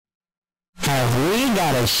have we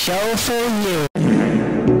got a show for you.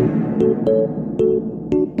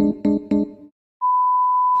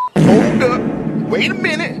 Hold up. Wait a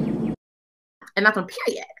minute. And that's on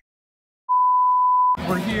period.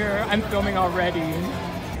 We're here. I'm filming already.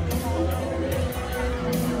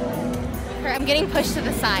 I'm getting pushed to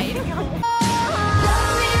the side.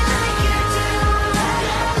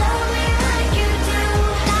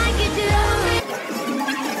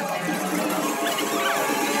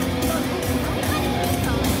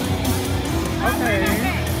 Okay.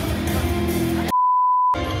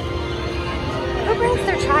 Who brings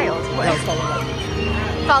their child? No, follow them.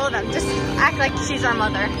 Follow them. Just act like she's our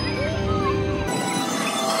mother.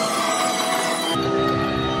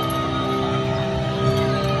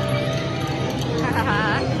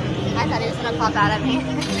 I thought he was gonna pop out at me.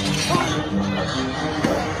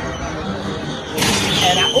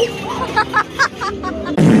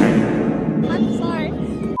 I'm sorry.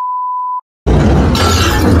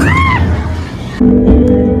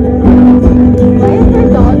 Why is there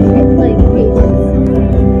dogs with like cages?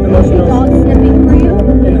 Is she dog sniffing for you?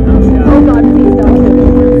 Oh God, please don't.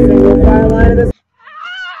 Single file line of this.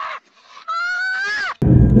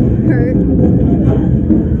 Kurt.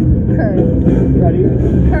 Ready?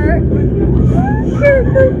 Kurt.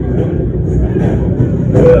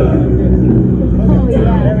 Oh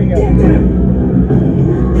yeah. There we go.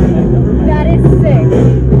 That is sick.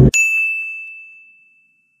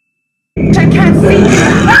 I can't see.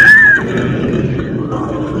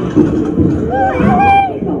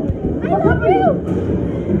 I love you.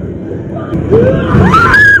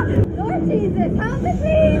 Lord Jesus, help me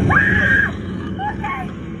please.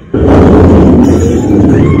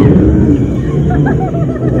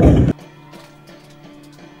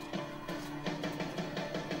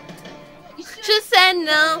 You should said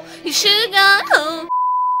no. You should have gone home.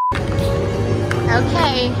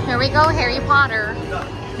 Okay, here we go, Harry Potter.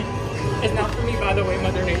 It's not for me, by the way,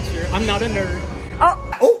 Mother Nature. I'm not a nerd. Oh!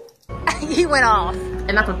 He went off.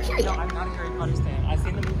 And that's on period. No, I'm not a Harry Potter stan. I've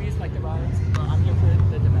seen the movies, like the rides, but I'm here for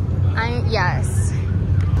the Dementor. Yes.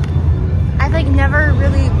 I've like never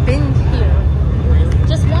really been here.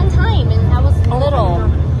 Just one time, and I was little.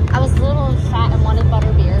 I was little and fat and wanted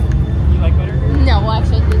butterbeer. You like butterbeer? No,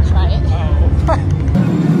 actually I did try it. Oh.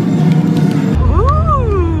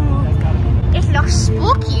 Ooh! It looks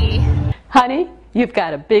spooky. Honey, you've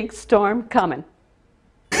got a big storm coming.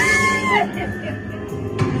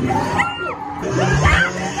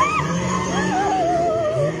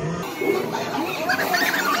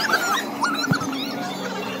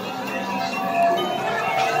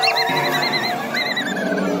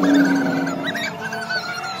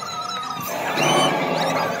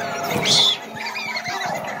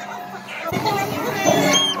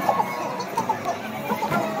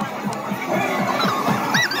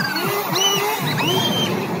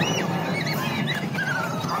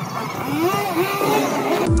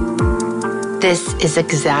 This is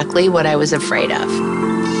exactly what I was afraid of. So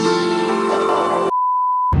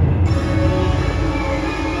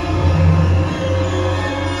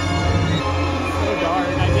dark,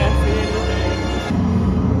 I can't see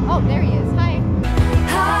anything. Oh, there he is. Hi.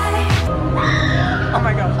 Oh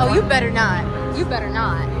my gosh. Oh, you better not. You better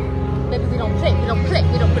not. Baby, we don't play. We don't play.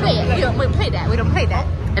 We don't play it. We don't play that. We don't play that.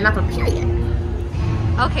 And that's on period.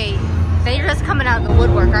 Okay, they're just coming out of the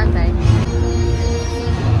woodwork, aren't they?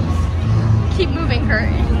 Keep moving, Kurt.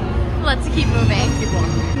 Let's keep moving. Keep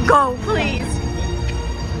walking. Go, please.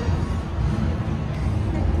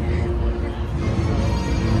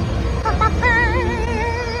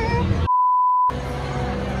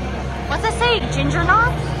 What's that say? Ginger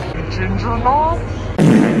knots? Ginger knots?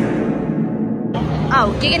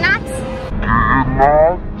 Oh, giga knots?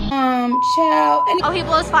 Child. Oh, he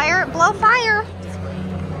blows fire? Blow fire.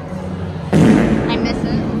 I miss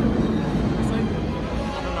it.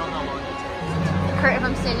 Kurt, if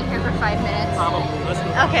I'm standing here for 5 minutes. Probably. Let's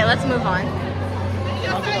move on. Okay, let's move on.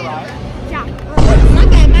 I'll get a ride. Yeah.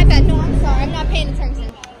 My bad. No, I'm sorry. I'm not paying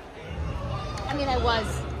attention. I mean, I was,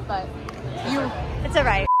 but you. It's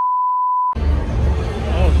alright.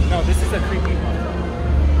 Oh, no, this is a creepy one.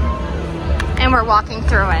 And we're walking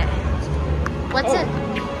through it. What's it?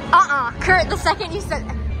 Kurt, the second you said.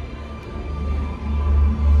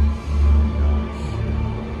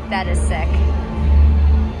 That is sick.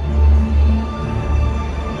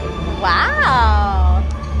 Wow.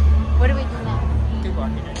 What do we do now? Keep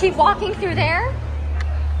walking. Keep walking through there?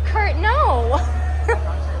 Kurt, no.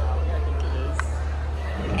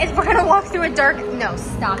 If we're gonna walk through a dark, no,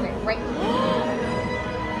 stop it, right?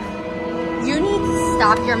 You need to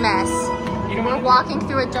stop your mess. We're walking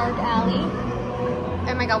through a dark alley.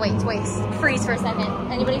 Am my god, wait. Freeze for a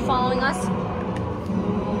second. Anybody following us?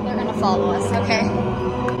 They're gonna follow us, okay?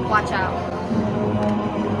 Watch out.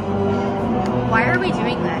 Why are we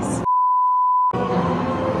doing this? Ooh,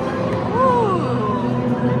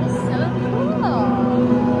 that is so cool.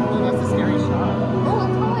 Oh, that's a scary shot. Oh,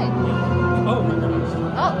 let's go in. Oh my gosh.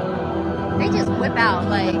 Oh, they just whip out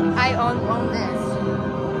like, I own this.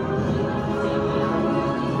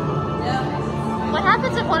 What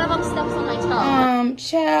happens if one of them steps on my toe?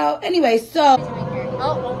 Child. Anyway, so.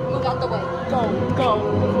 Oh, move out the way. Go.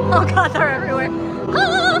 Oh god, they're everywhere.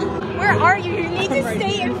 Ah, where are you? You need to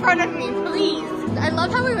stay in front of me, please. I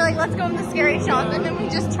love how we were like, let's go in the scary shop, and then we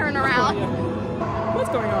just turn around. What's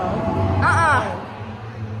going on?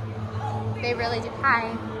 They really do.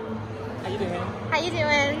 Hi. How you doing? How you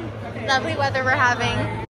doing? Okay. Lovely weather we're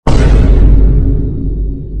having.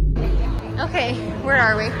 Okay, where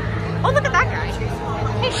are we? Oh, look at that guy.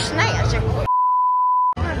 Hey, Schneider.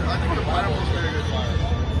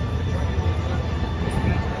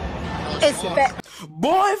 It's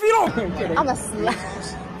Boy, if you don't. I'm a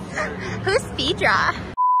slash. Who's Phaedra?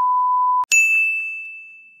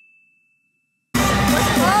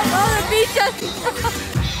 Oh, the beach just.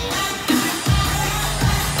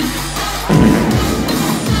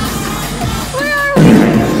 Where are we?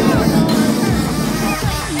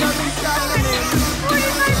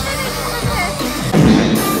 45 minutes for this.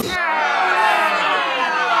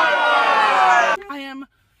 I am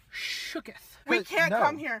shooketh. We can't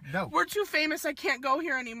come here. No. We're too famous. I can't go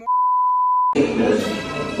here anymore.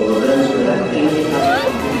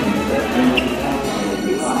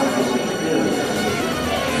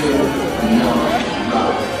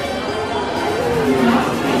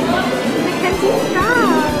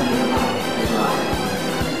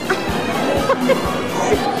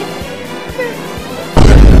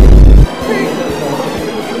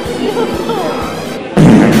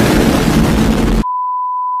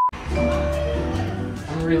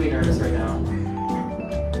 I'm really nervous right now.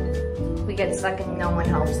 We get stuck and no one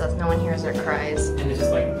helps us. No one hears our cries. And it's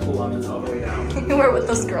just like pull on us all the way down. We're with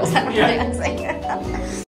those girls that were dancing.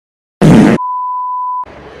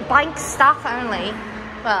 Bike stuff only.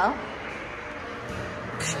 Well,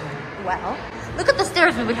 look at the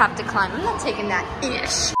stairs we would have to climb. I'm not taking that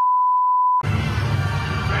ish.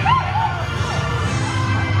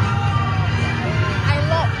 I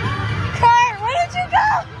love. Kurt, where did you go?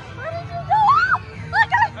 Where did you go? Oh my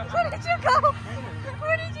god, where did you go?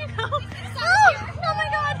 Where did you go? Oh my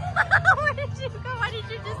god. Where did you go? Why did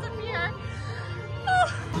you disappear?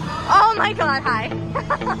 Oh my god, hi.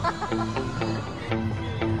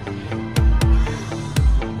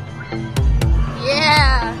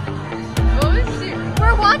 Yeah. Oh shoot.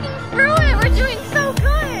 We're walking through it. We're doing so good.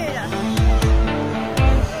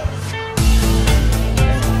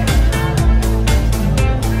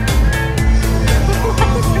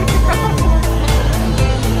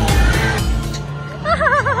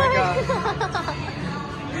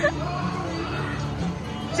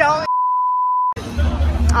 Don't.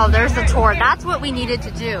 Oh, there's the tour. That's what we needed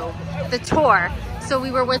to do. The tour. So we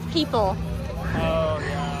were with people. Oh,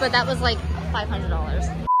 yeah. But that was like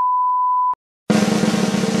 $500.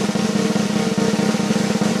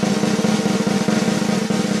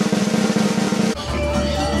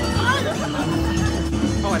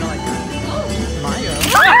 Oh, I don't like that. Mario.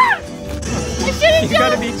 Ah! I shouldn't You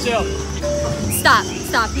gotta be chill. Stop.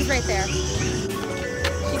 He's right there.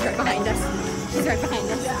 She's right behind us.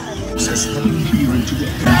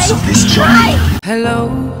 Hi. Hello.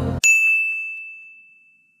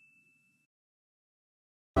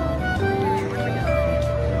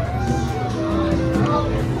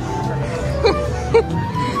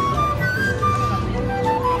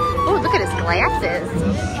 Oh, look at his glasses.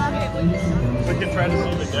 We can try to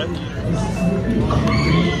see the death.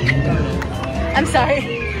 I'm sorry.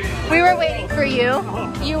 We were waiting for you.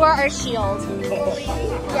 You are our shield.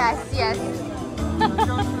 Yes.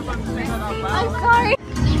 I'm sorry.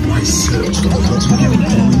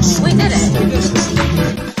 We did it.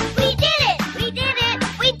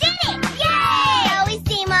 Yay! Always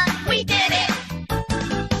team up. We did it.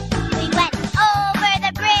 We went over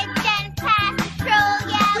the bridge and past the troll.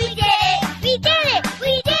 Yeah, we did it.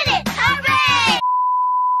 Hooray!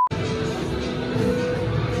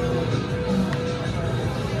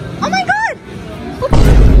 Oh my god!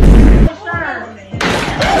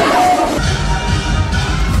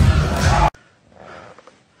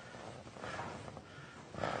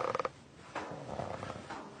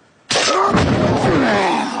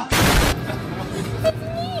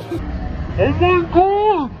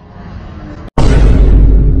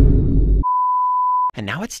 And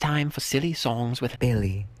now it's time for Silly Songs with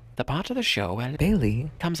Billy, the part of the show where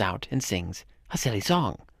Bailey comes out and sings a silly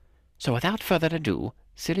song. So without further ado,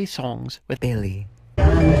 Silly Songs with Bailey.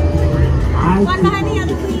 One behind the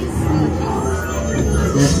other, please.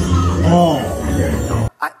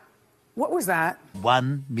 What was that?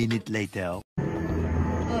 1 minute later. Oh,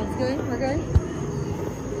 it's good? We're good?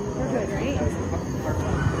 We're good, right?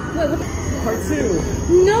 Wait, Part 2.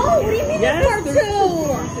 no! What do you mean Yes, part 2? there's 2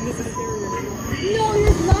 parts, and this is area. No,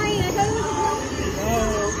 you're lying. I thought it was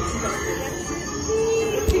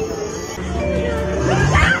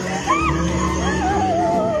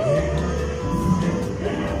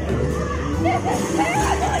This is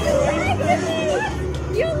terrible!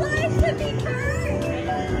 You lied to me, Kurt!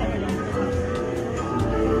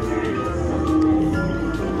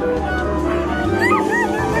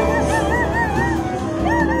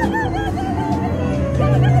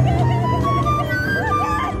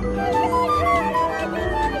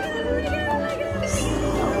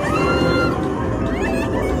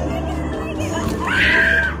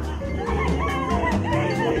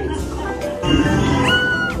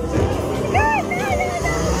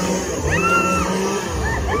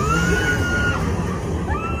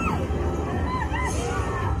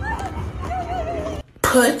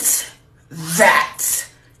 Put that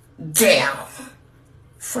down.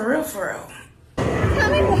 For real, for real. Tell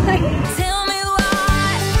me why. Tell me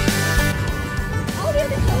why. All the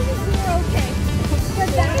other clothes were okay. But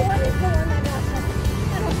that one is the one that got me.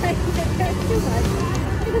 I don't like it. There's too much.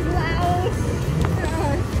 It was loud.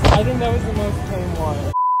 I think that was the most tame one.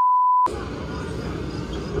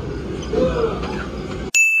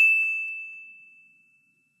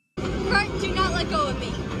 Kurt, do not let go of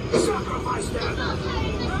me. Sacrifice them.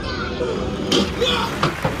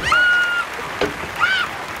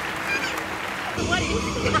 What is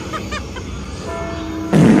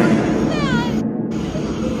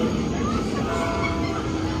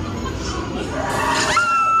that?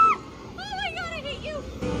 Oh my god, I hate you!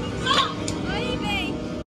 I hate me!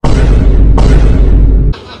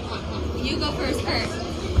 You go first, Kurt.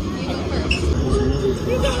 You go first.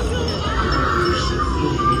 You go first.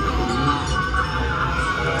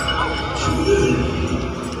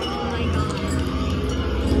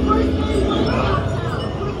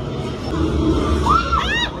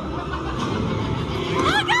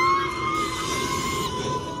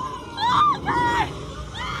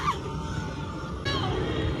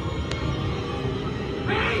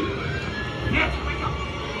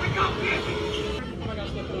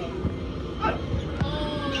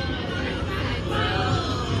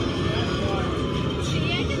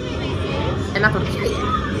 And not for period.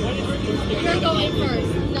 You're going first.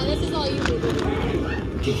 No, this is all you do.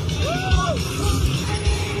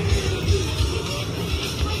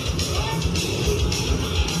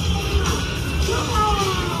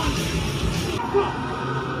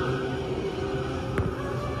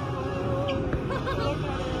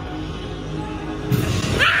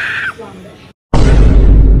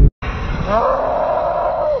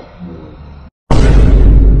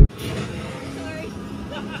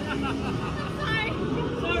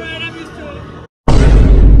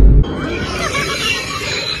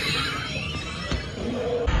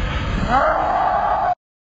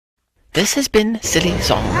 This has been Silly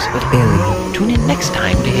Songs with Bailey. Tune in next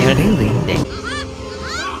time to hear Bailey.